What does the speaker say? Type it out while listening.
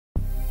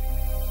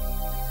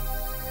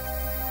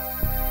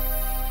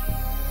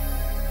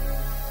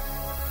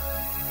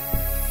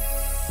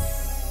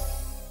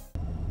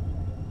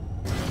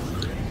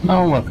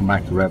Hello and welcome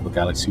back to Rebel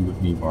Galaxy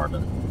with me,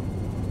 Barden.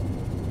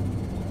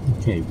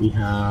 Okay, we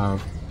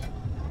have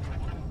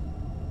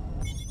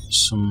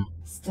some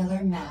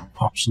stellar map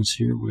options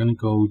here. We're gonna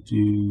go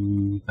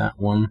do that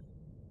one.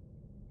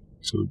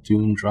 So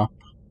Dune drop.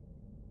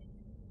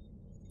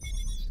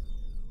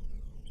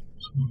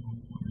 So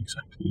what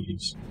exactly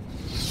is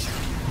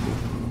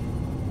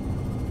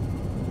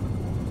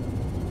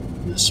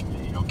this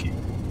way? Okay.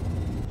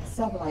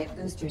 sublight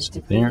boosters So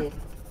depleted.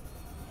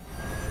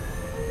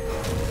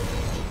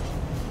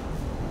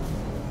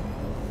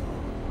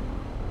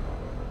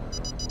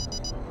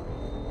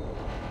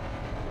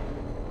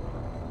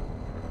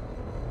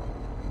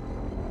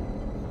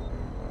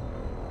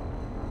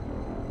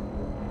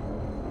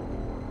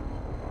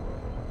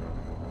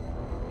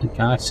 The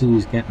galaxy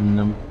is getting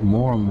a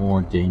more and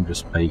more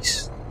dangerous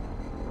pace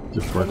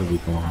the further we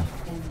go on.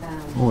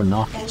 Inbound. Oh, we're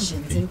not.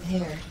 Engines Okay.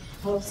 impaired.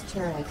 Pulse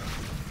turret.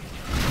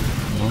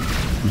 Well,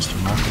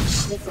 Mr.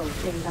 Marcus,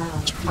 Missiles inbound.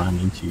 let's ram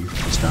into you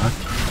to start.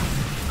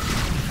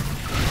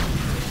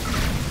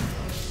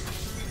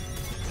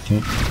 Okay.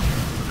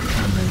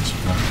 And then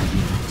spot the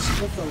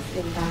units. Missiles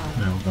inbound.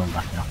 Now we're going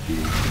back after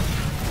you.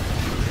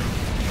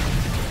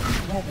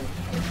 Weapon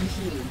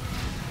overheating.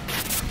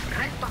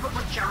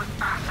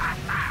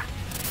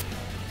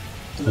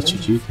 That's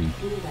what you think.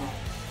 Gulag.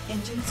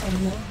 Engines are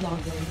no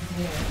longer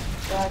impaired.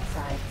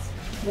 Broadsides.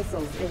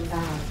 Missiles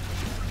inbound.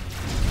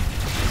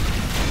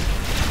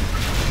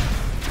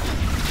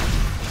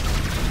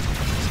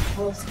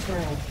 Pulse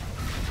turret.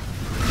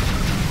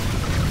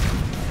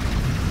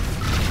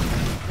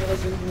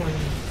 Collision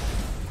warning.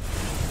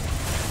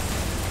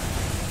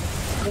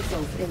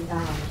 Missiles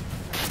inbound.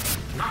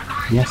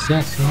 Yes,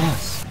 yes,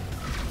 yes.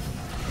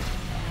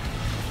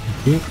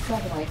 Okay.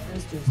 Satellite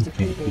boosters Okay,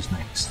 depleted. who's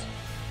next?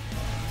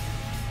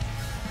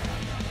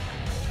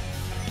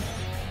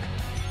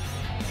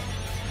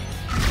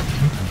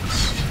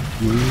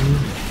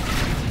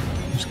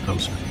 Who's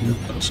closer? You're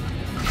closer.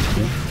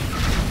 Okay.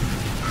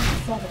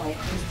 Satellite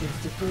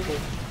boosters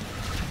depleted.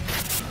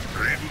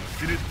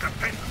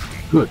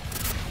 Good.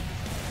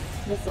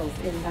 Missiles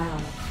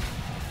inbound.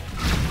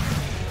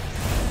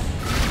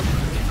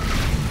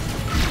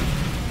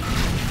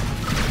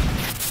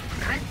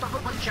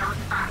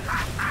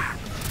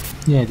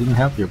 Yeah, it didn't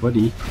help your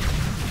buddy.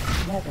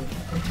 Weapon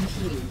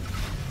overheating.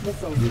 I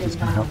Missiles think it's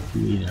gonna help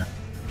inbound. you either.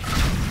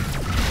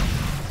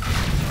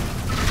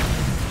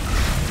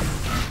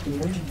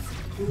 Emergency.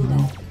 No.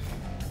 Gulag.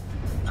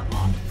 Come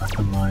on, back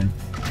in line.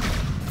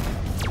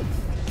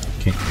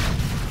 Okay.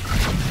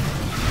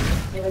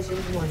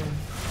 Collision warning.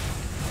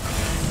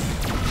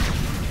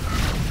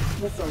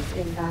 Missiles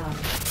inbound.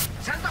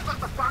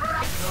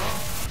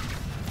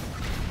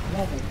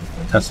 Weapon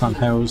That's not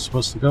overheating. how it was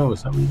supposed to go,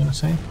 is that what you're gonna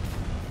say?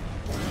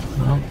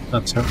 Well,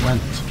 that's how it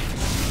went.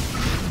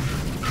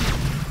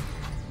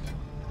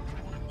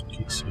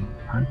 Okay, so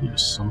apparently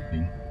there's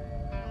something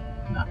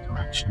in that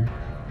direction.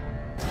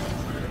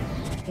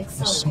 There's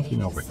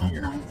something Accelerating over to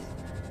here. satellite.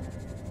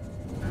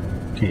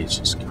 Okay, it's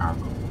just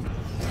cargo.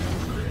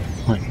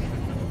 Right.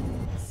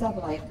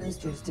 Sublight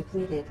boosters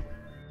depleted.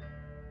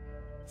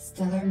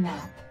 Stellar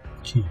map.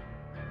 Okay.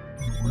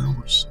 Where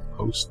we're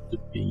supposed to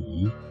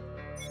be.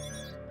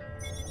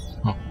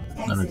 Oh,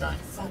 another guy.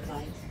 Exit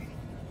satellite.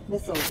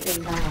 Missiles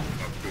inbound.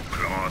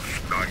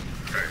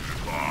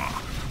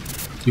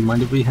 Do you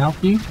mind if we help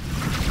you?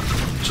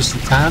 Just a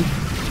tad?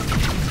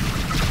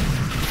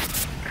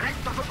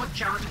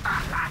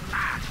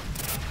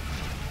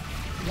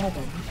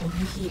 Weapon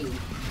overheating.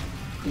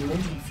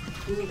 Emergency.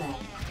 Gulag.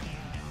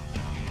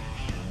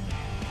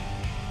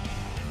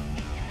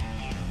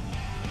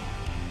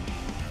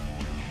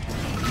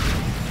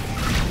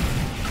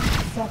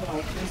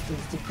 Satellite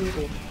boosters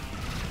depleted.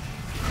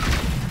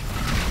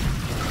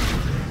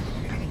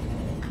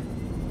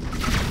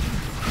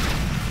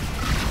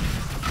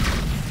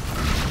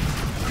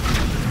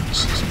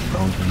 This is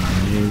broken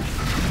on you.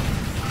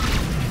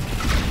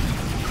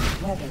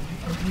 Weapon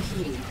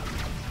overheating.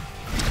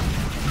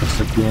 Looks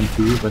like the end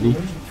for you, buddy.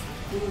 Emergency.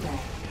 Gulag.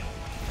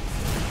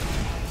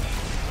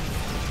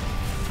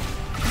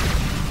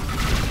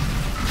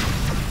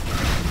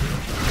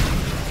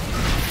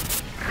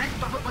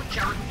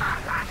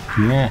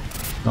 Yeah.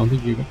 Don't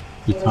think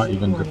you thought you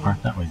were going to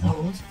depart that way, though.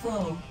 Hold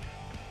full.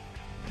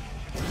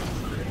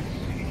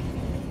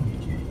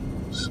 Okay.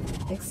 So,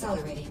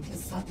 Accelerating to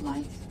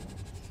satellite.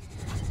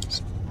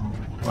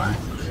 back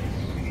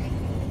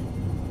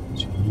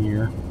to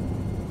here.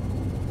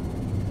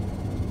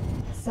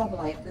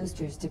 Sublight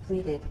boosters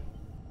depleted.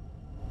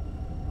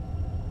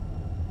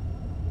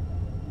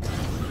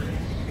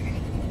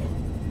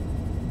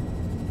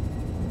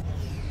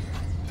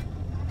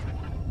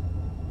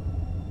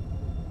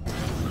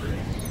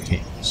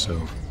 Okay, so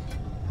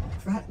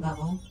Threat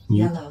level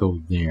you need to yellow. go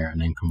there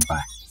and then come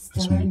back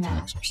because we Stellar need to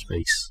map. make some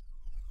space.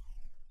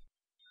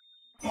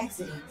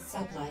 Exiting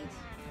sublight.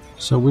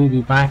 So we'll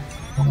be back.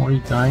 Don't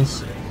worry,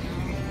 guys.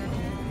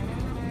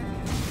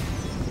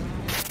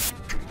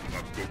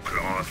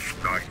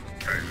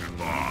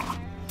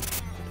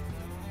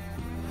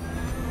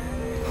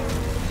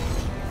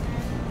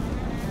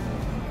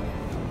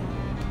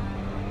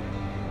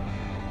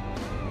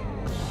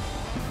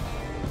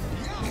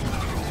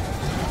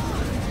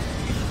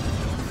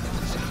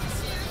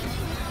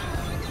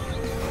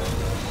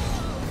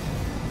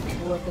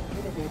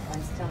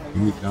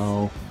 Here we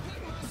go.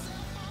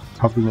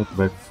 Probably make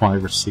about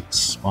 5 or 6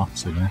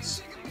 spots, I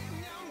guess.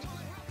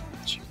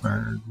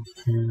 Bird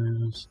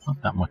repairs,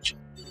 not that much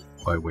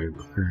by way of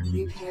repair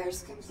needed.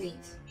 Repairs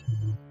complete.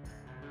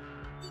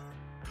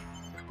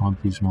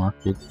 Commodities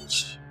market.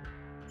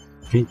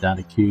 Okay,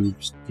 data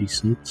cubes,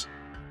 decent.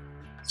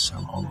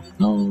 Sell all of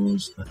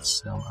those. Let's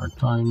sell our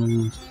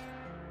diamond.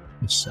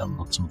 Let's sell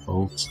nuts and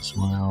bolts as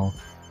well.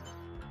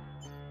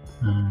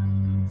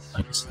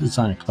 I guess the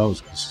designer clothes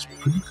because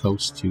it's pretty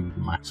close to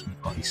the maximum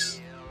price.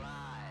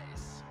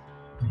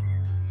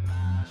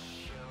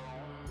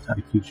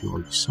 Data cubes you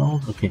already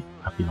sold. Okay,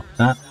 happy enough with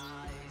that.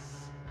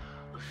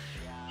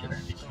 Get out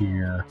of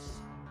here.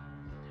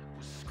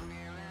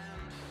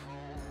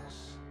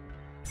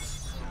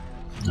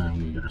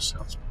 And we get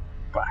ourselves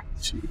back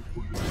to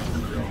where the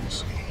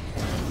girls.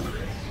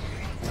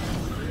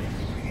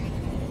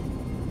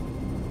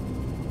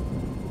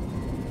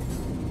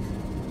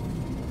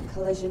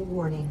 Collision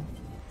warning.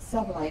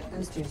 Sublight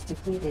boosters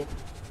depleted.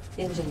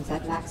 Engines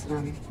at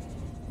maximum.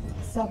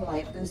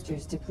 Sublight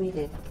boosters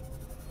depleted.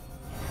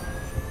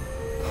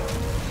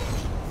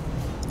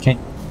 Okay.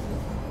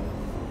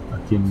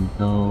 Back in we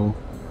go.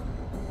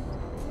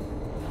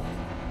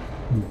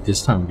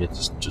 This time we get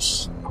to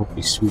just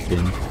hopefully swoop in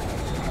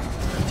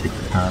and take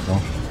the cargo.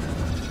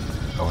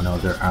 Oh no,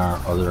 there are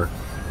other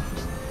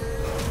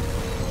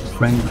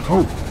friends.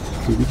 Oh!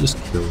 Did we just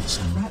kill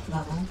some? Threat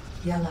level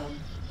yellow.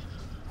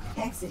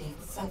 Exiting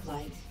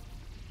sublight.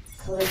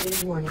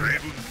 Collision warning.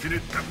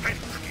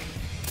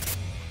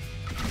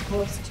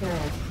 Course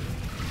turret.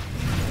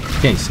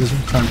 Okay, so this is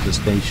return to the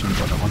station,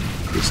 but I want to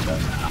kick this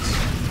guy's ass.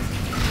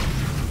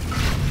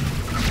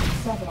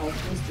 Sublight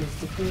boosters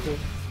depleted.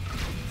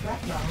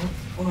 Threat level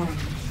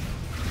orange.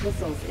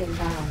 Missiles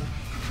inbound.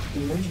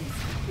 Emergency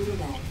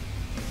roulette.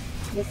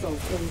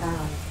 Missiles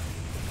inbound.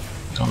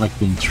 Don't like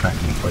being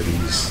threatened by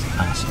these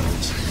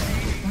assholes.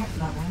 Threat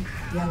level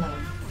yellow.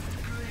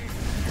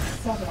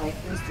 Sublight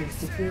boosters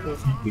depleted.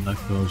 We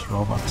like those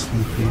robots,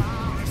 don't we?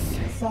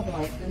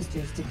 Sublight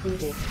boosters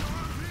depleted.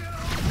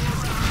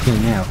 Okay,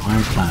 now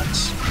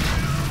ironclads.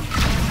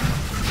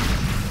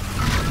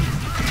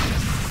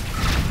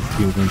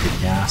 You're going to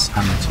gas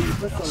hammer to your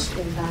Missiles boss.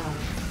 inbound.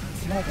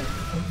 Weather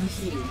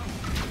overheating.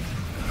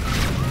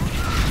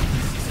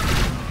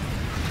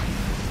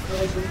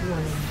 Collision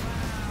warning.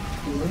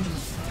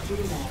 Emergency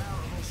roulette.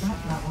 Threat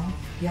level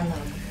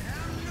yellow.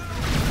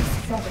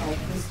 Sublight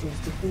boosters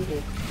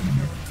depleted.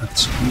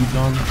 That's you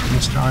done,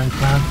 Mr.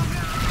 Ironclad.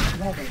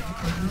 Weather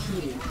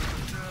overheating.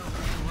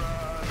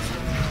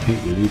 Okay,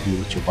 we leave you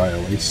with your bio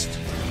waste.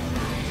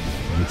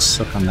 Let's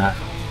suck on that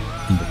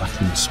in the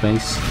vacuum of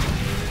space.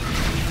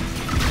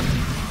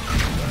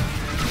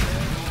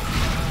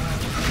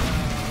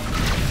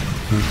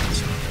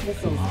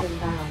 Missiles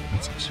inbound.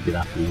 Let's actually get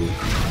after you.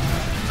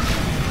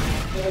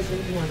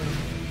 Collision warning.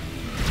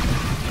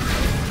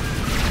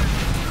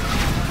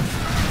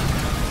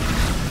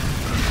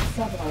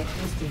 Sublight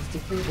boosters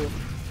depleted.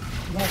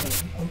 Weather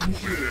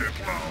overheating.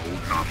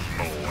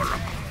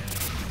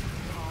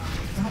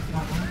 Threat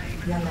level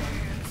yellow.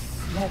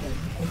 Weather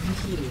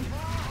overheating.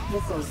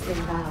 Missiles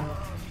inbound.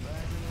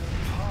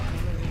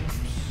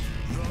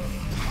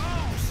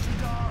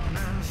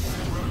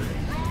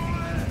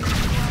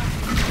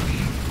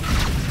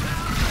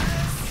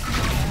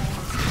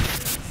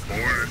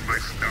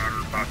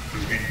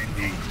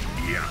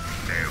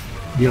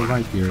 You're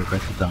right, you're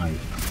about to die.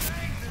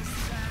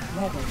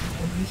 Weather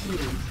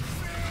overheating.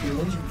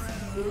 Emergency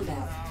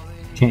roulette.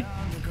 Okay,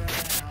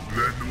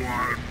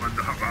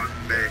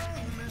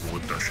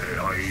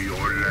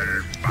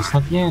 it's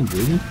not the end,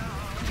 really.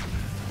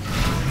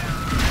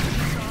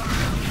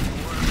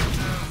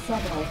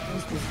 Sublight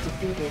boosters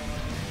depleted.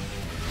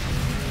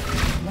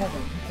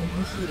 Weather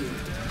overheating.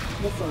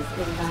 Missiles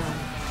inbound.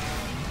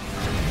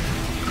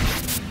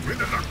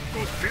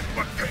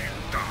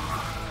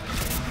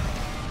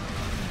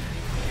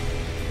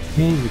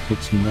 Okay, we put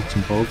some nuts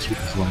and bolts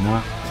because why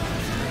not?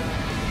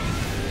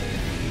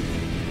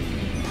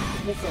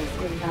 Missiles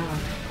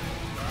inbound.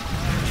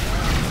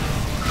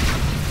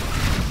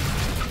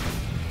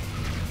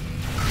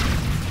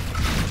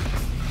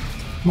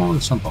 More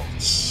nuts and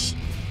bolts.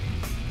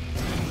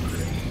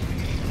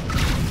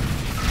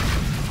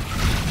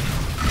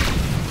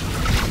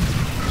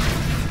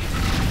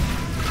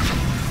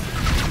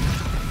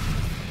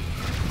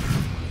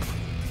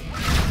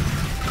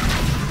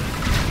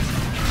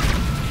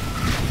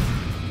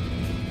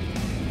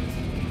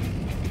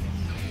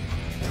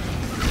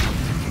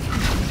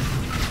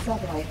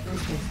 Sublight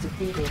boosters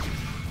depleted.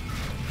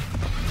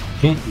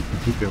 Okay, you can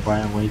keep your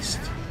bio waste.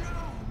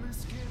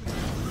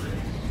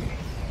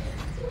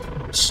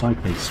 Side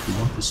paste, we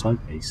want the side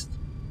paste.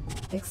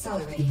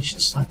 Accelerating Finish to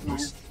the side sublight.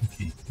 paste.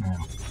 Okay, now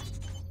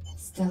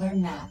Stellar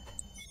map.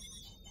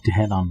 to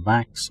head on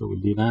back, so we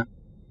do that.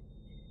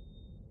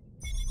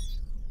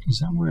 Is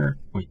that where?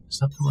 Wait, is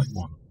that the right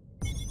one?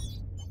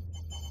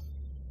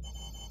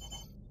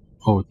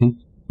 Oh, I think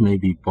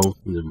maybe both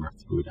of them are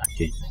through that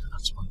gate there.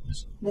 That's what it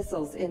is.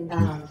 Missiles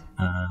inbound.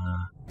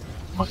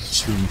 What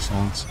streaming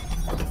sounds?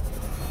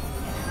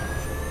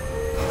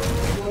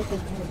 North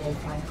inhibited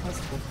by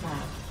hostile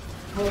craft.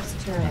 Host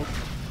turret.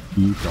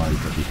 You die,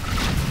 buddy.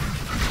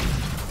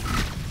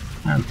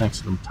 And thanks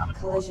to the metallic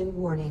bar. Collision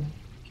warning.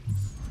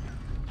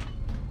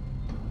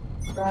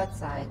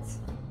 Broadsides.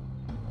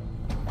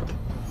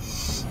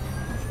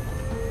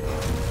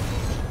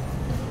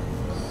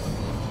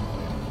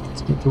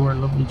 Let's get to our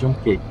lovely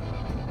jump gate.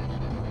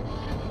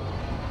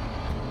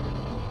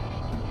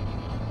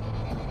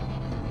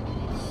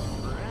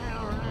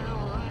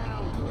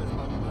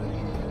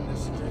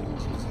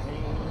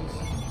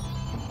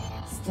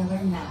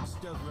 Stellar map.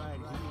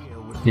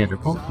 Yeah, they're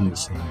both in the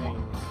same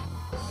one.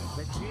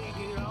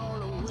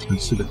 I'm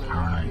just a bit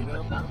paranoid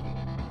about that.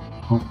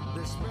 Oh.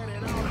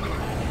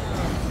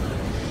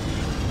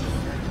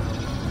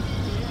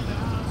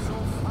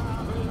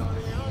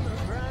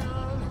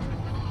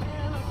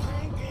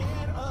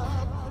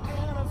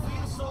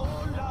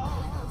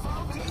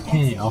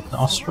 Okay, off the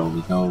Ostro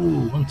we go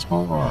once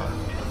more.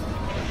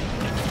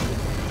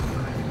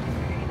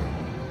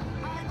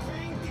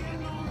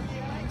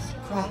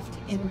 Craft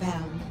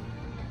inbound.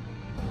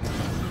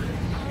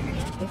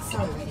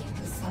 Accelerating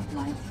to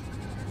sublight.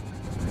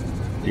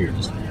 There,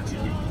 just there.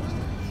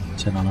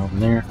 Let's head on over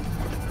there.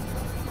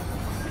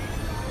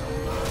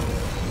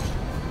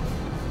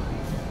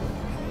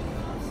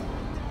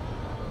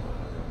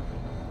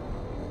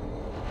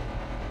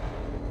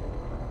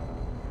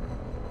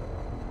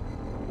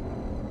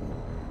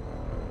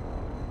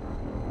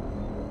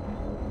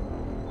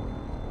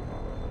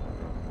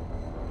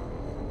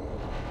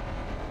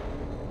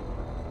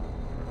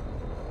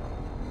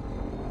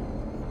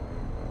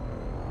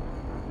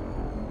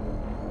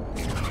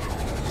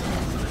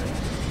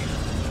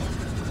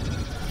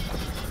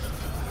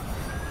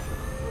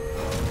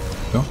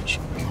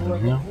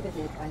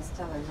 Inhibited by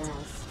stellar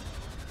mass.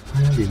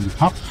 And in the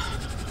pop.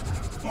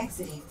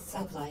 Exiting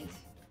sublight.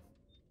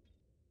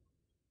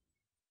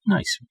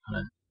 Nice. We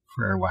got a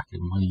fair whack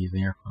of money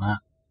there for that.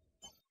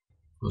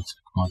 Go to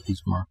the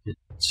commodities market.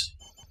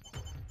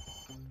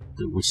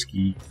 The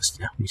whiskey is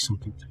definitely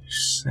something to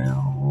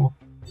sell.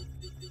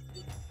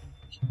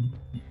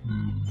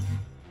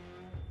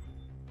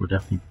 We're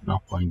definitely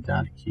not buying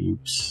data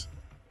cubes.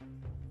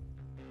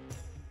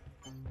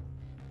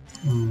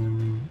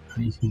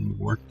 Anything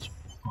worth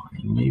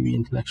buying? Maybe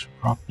intellectual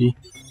property.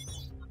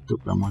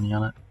 Double our money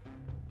on it.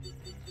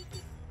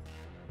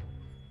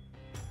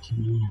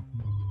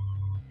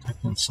 Tech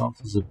and salt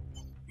is a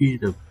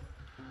bit of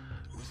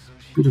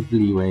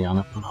leeway on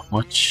it, but not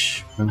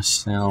much. We're gonna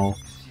sell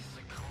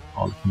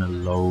all the kind of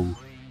low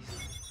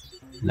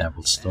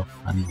level stuff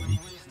anyway.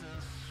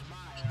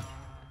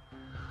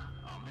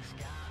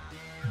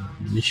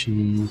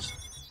 Missions,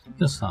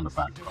 that's not a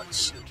bad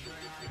price.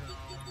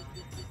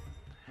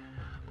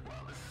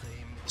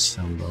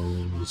 Sell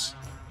those.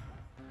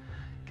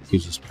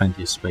 Gives us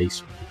plenty of space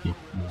for picking up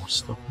more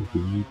stuff if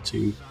we need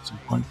to at some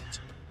point.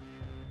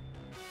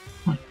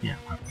 Right, yeah,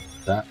 I'm happy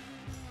with that.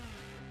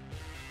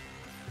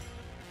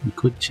 We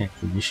could check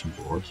the mission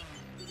board.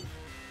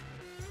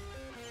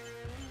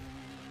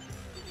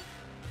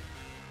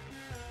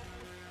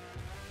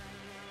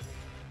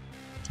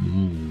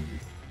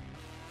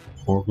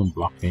 Organ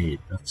Blockade,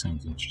 that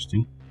sounds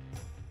interesting.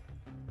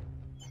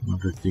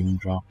 Another ding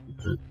drop with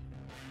a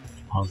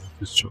deposit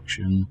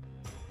destruction.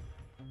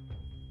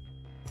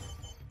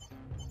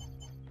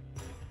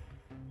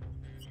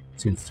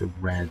 Since the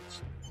red.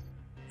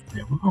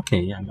 Yeah, well, okay,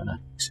 yeah, I'm gonna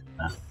accept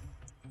that.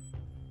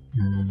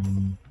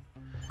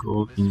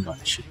 Gold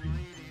ingot shipping.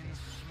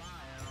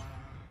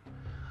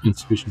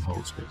 Insufficient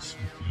hold space.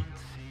 Okay.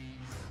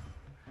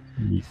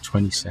 We need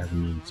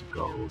 27 units of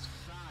gold.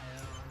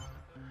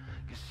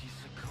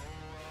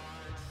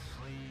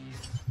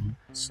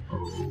 So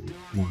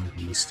one of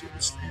these two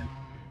instead.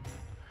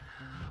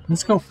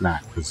 Let's go for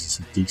that because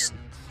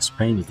it's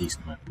paying a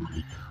decent amount of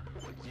money.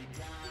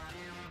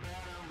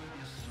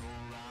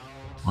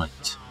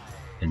 Right,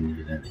 then we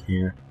get out of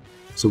here.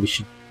 So we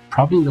should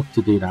probably look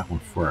to do that one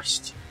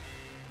first.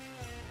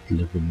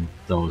 Delivering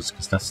those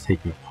because that's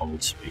taking up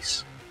hold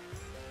space.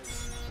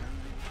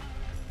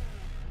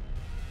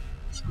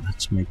 So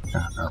let's make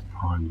that our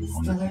primary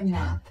one. Stellar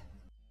map.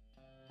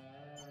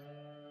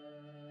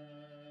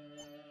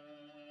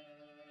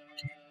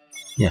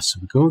 Yes, so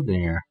we go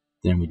there,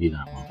 then we do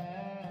that one.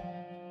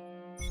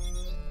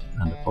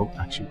 And they're both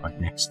actually right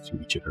next to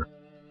each other.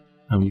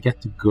 And we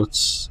get the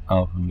guts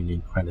of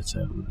 1,000,000 credits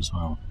out of it as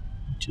well,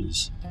 which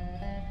is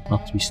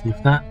not to be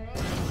sniffed at.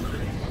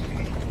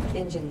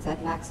 Engines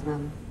at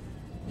maximum.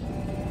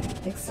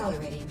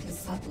 Accelerating to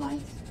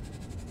sublight.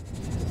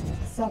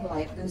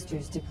 Sublight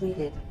boosters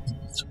depleted.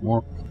 Let's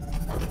warp.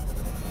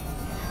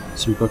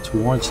 So we go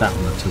towards that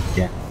one until we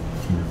get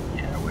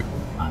away from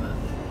the planet,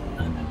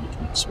 and then we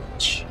can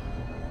switch.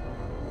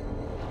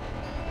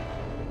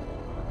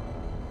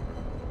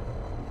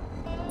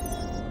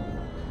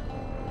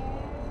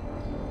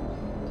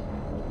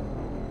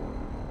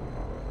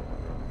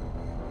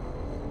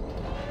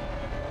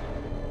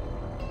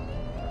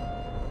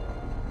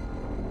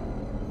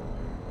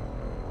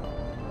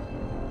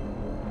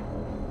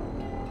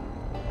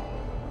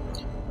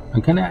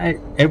 I'm kind of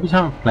every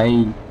time I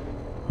play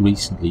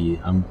recently,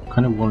 I'm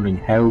kind of wondering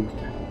how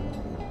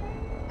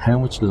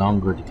much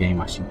longer the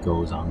game actually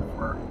goes on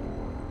for.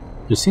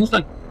 There seems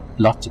like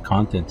lots of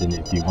content in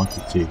it if you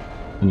wanted to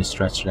kind of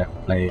stretch it out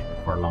and play it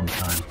for a long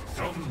time.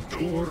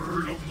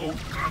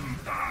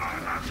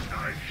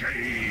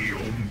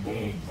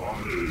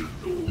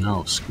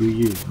 No, screw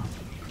you.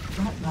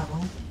 Threat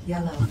level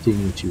yellow. Not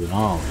dealing with you at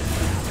all.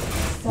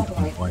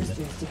 Satellite boosters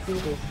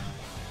defeated.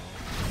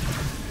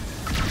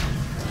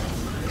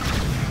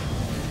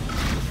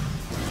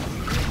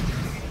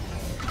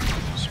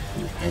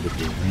 Out of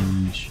the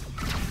range.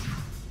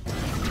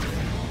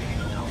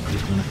 Now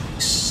we're going to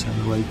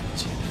accelerate.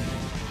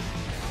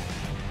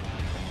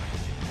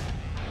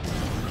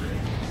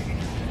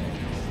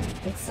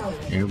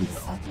 Accelerate. There we go.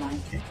 Satellite.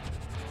 Okay.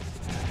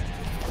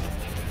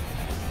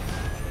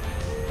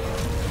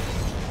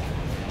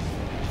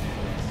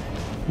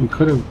 We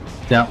could have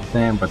dealt with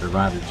them, but I'd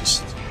rather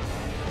just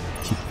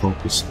keep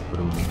focused for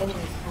the moment. Enemy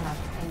path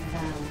and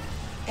down.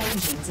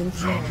 Engines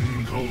impaired.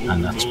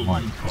 And that's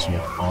why, because we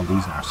have all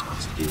these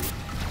arsenals to deal with.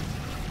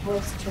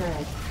 Horse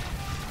turret.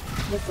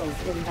 Missiles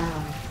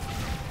inbound.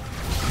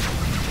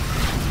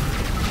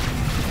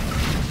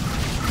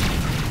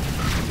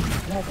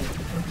 Weather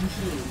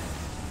confused.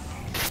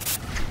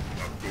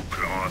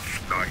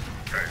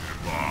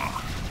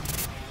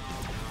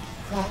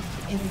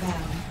 Craft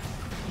inbound.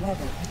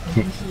 Weather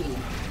confused.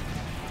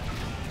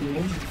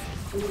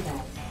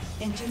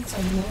 Engines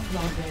are no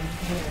longer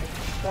impaired.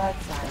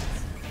 Broadsides.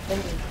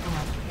 Enemy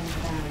path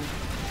inbound.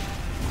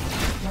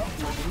 Red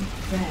line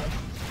red.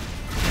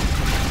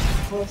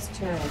 Horse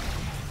turret.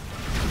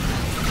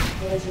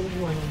 Collision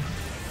warning.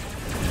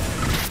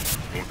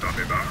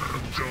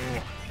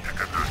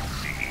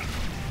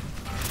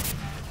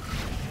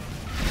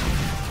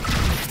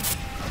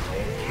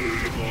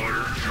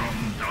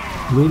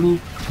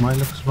 Really? My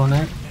luck's run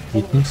out?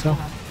 You think so?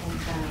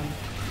 Inbound.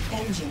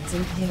 Engines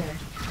impaired.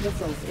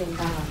 Missiles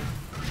inbound.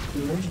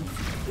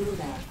 Emergency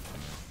cooldown.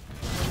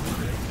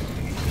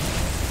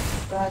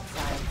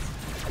 Broadsides.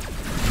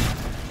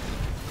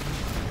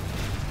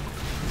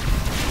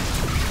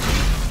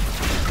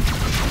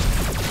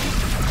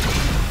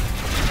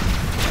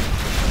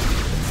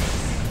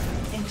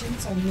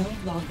 Engines are no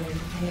longer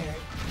impaired.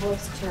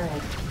 Horse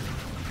turret.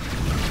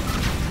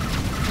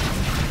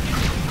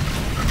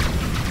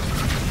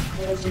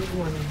 Collision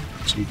warning.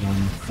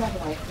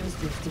 Satellite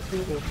boosters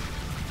defeated.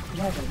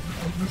 Weather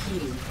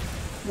confused.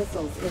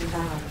 Missiles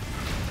inbound.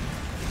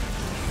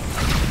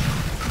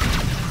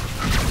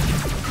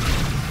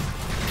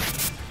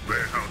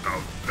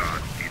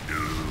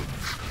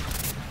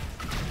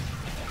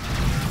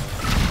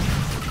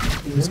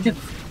 Let's get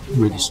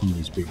rid of some of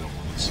these bigger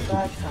ones.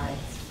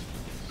 Broadsides.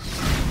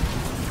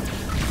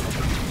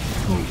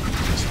 Oh,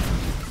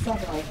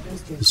 Satellite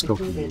boosters let's go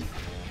for you. defeated.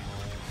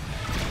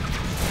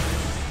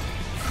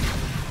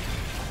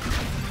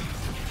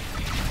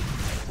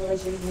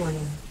 Collision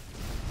warning.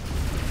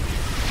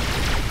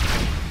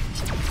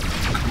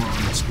 Come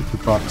on, let's get the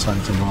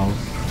broadsides involved.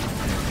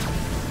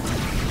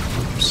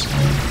 Oops.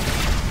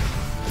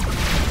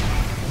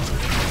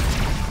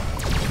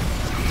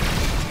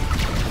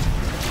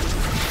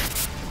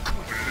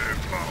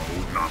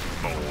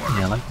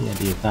 Yeah, I like the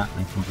idea of that,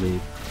 I can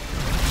believe.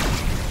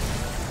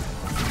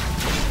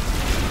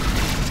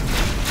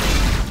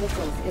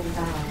 Missiles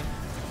inbound.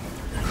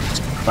 Let's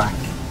go back.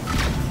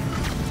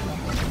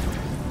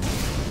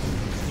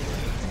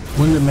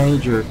 One of the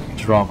major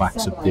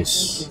drawbacks of Satellite this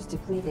boosters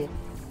depleted.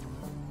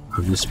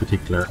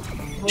 particular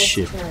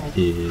ship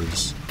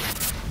is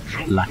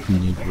lack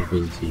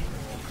maneuverability.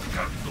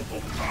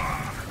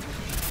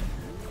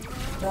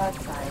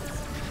 Broadsides.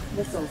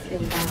 Missiles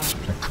inbound.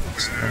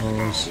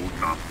 Those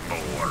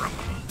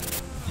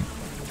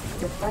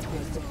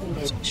Deflectors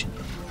depleted. actually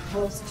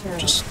Horse turret.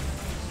 just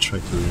try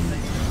to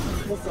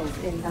eliminate. Missiles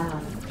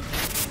inbound.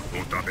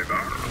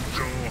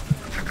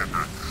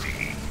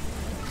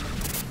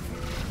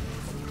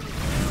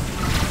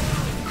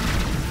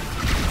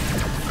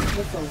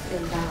 Missiles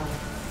inbound.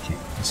 Okay,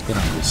 let's get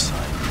on this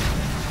side.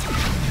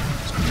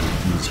 It's going to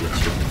be easier to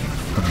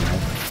put them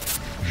out.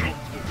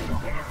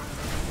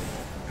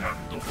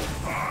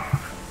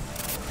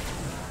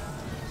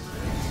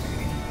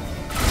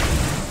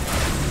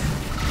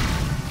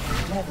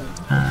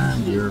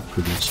 And you're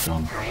pretty much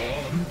done.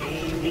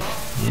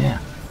 Yeah.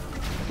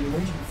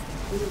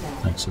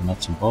 Thanks for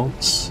nuts and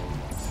bolts.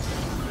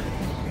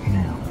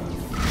 Now.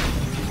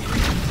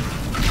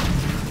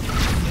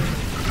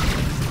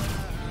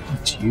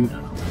 It's you that I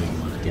really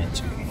want to get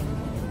to.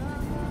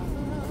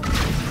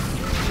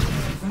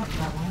 Front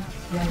level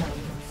yellow.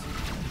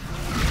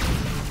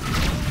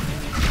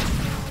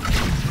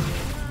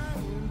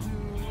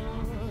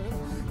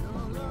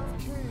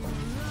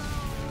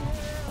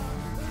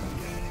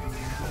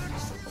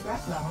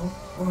 Threat level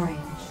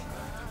orange.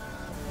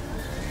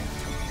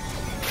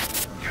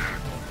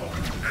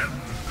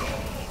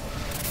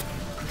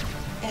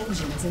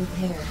 Engines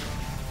impaired.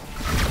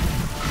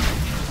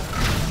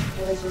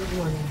 Collision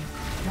warning.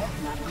 Threat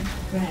level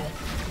red.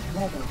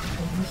 Weather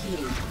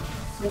confused.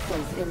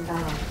 Missiles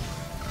inbound.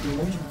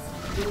 Emergency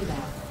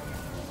feedback.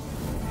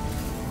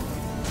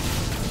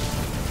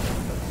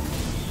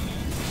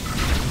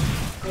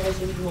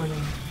 Collision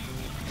warning.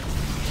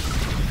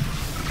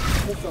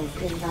 Missiles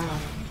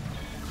inbound.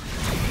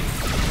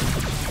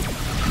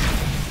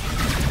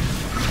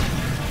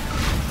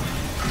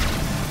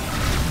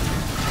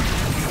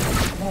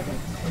 Weapon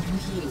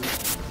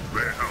confused.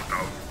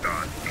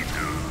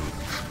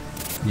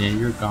 Yeah,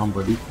 you're gone,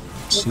 buddy.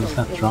 As soon as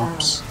that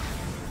drops,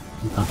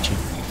 we got you.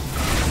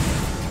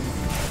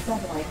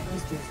 Satellite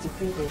boosters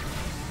depleted.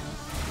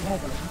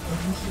 Weapon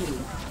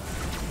confused.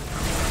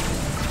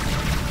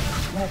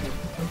 Weapon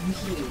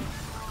confused.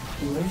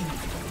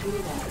 Emergency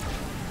feedback.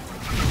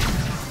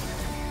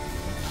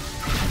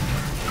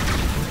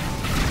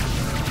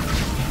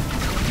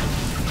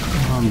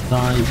 On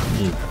dive,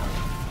 there you go.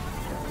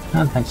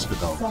 And thanks for the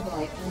gold.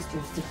 Satellite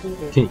boosters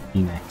depleted. Okay,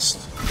 you next.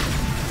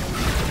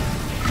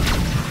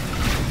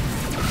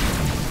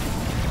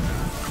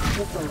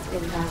 Missiles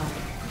inbound.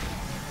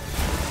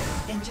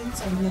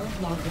 Engines are no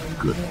longer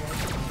Good.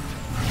 repaired.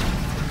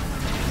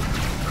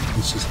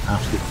 This is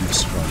absolutely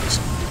destroys.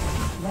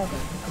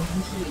 Weapon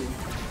confused.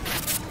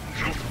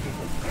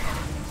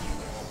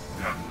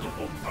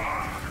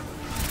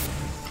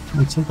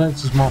 And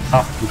sometimes it's more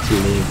profitable to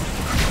live.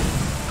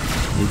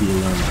 Maybe you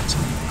learn that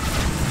someday.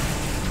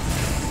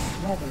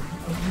 Weapon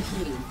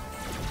confused.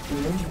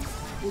 Emergency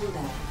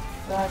feedback.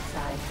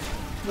 Broadside.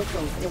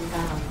 Missiles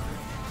inbound.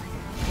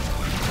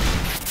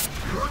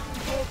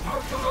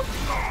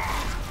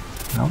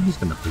 Now I'm just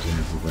gonna present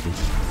everybody.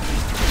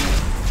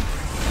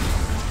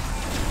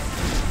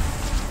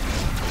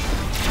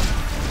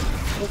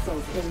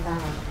 Missiles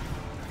inbound.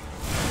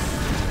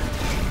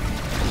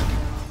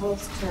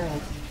 Pulse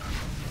turret.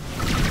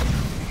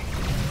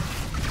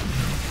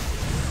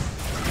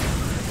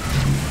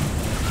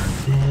 I'm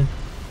dead.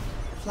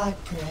 Flag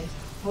turret.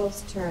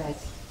 Pulse turret.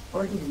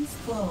 Ordnance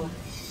flow.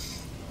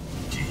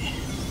 Okay.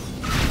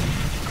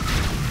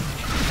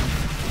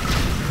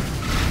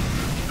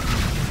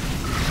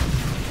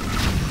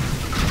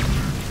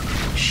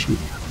 Shoot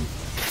him.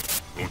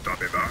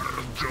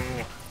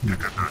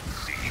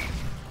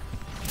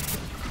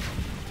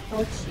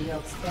 Both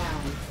shields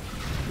down.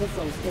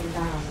 Missiles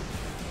inbound.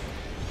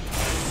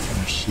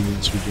 Our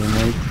shields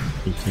regenerate.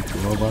 We take the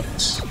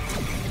robots.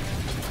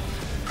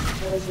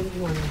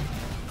 Collision warning.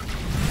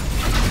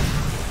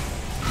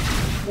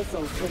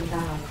 Missiles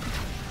inbound.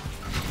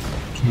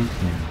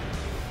 Can't now.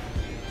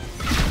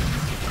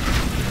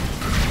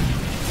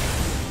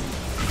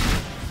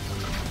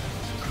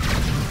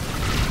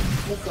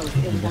 Missiles I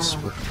guess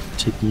inbound. we're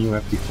taking you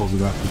out before we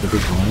go after the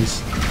big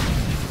guys.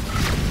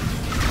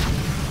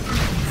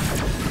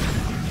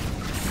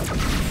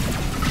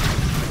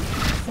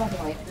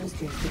 Satellite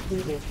boosters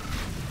depleted.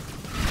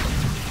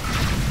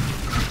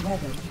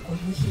 Weapon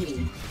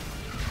overheating.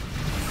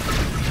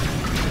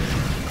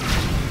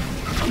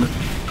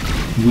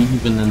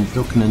 Weaving and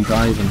ducking and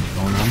diving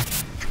going on.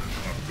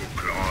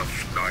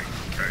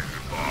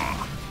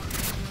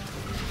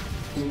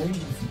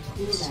 Emergency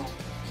feedback.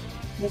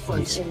 Missiles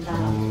Nice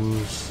inbound.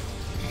 close.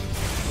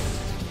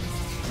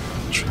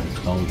 Try and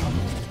close on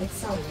them.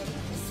 Accelerating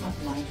to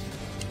satellite.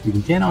 We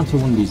can get onto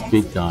one of these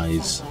big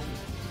guys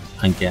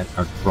and get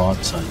our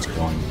broadsides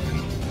going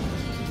then.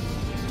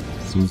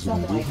 Seems to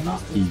be a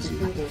lot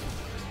easier.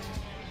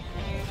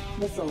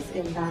 Missiles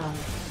inbound.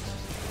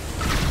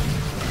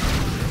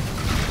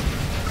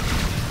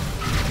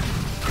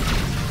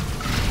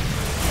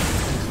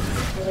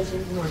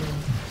 Collision warning.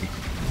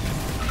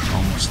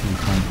 Almost in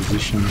prime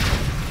position.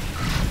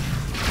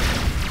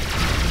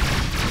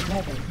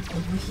 Weapon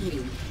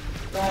overheating.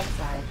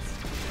 Broadsides.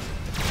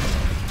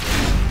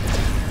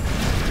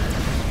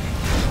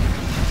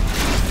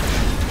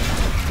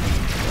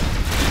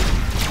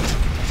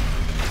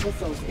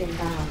 Missiles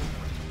inbound.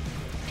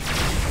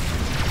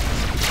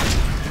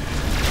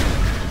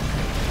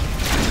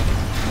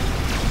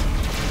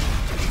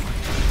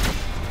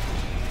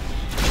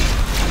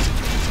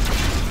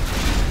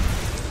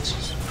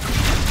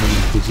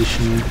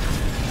 Position,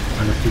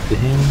 trying to fit to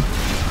him,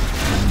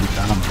 and we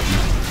got him.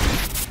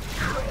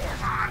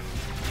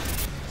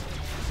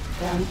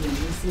 Boundary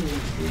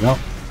received. There we go.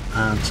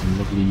 And some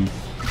lovely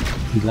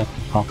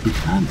electric coffee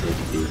and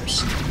baby beers.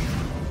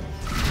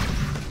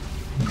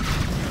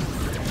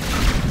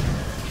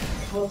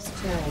 Pulse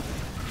turret.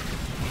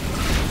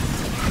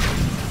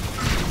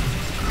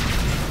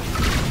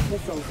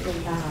 Missiles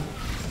inbound.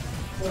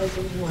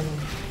 Collision warning.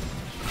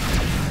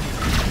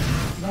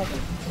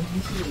 Weapon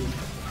overheating.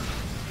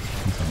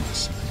 He's on this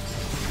side.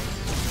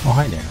 Oh,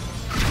 hi there.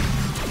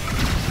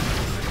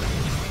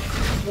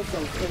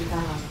 Missiles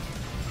inbound.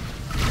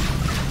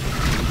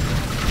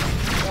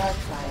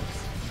 Broadsides.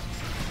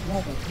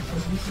 Weapon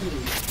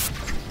overheating.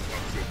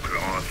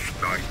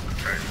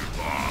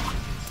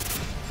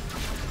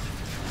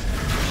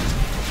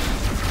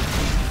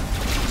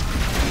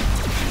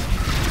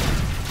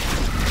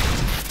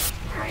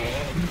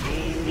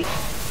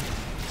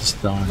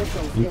 Just done.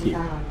 Missiles Thank you.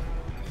 inbound.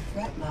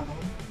 Threat level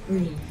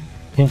green.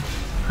 Okay,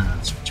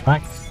 and switch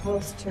back.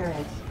 Pulse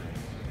turret.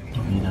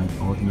 Don't need any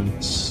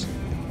ordnance.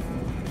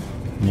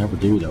 You never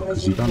do though,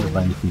 because you don't have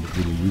anything to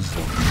really use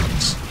those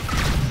units.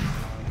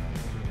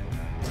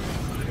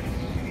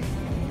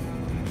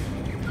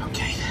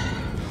 Okay.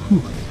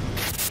 Whew.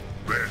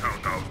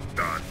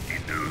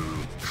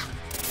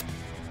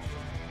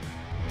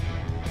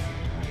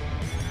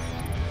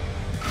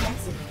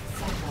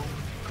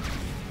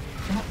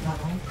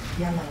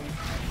 Yellow.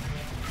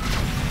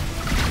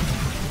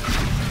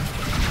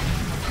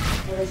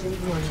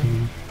 Collision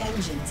warning.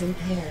 Engines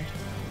impaired.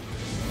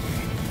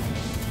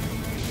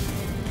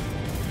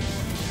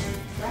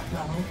 Threat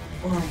level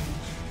orange.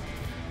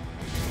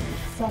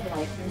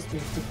 Satellite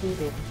boosters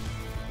defeated.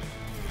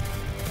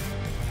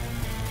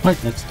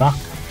 Right, let's dock.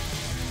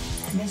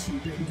 Mission.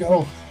 Here we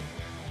go.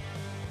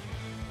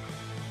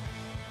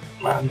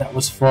 Man, that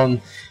was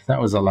fun.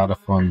 That was a lot of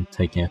fun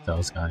taking out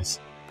those guys.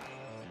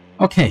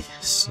 Okay,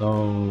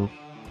 so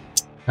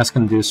that's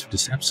going to do this for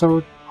this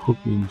episode. Hope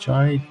you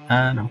enjoyed,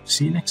 and I hope to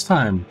see you next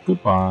time.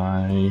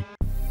 Goodbye.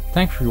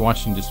 Thanks for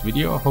watching this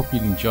video. I hope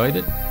you enjoyed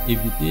it.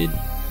 If you did,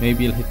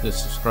 maybe you'll hit the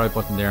subscribe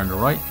button there on the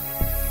right,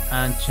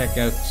 and check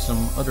out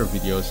some other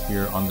videos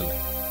here on the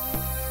left.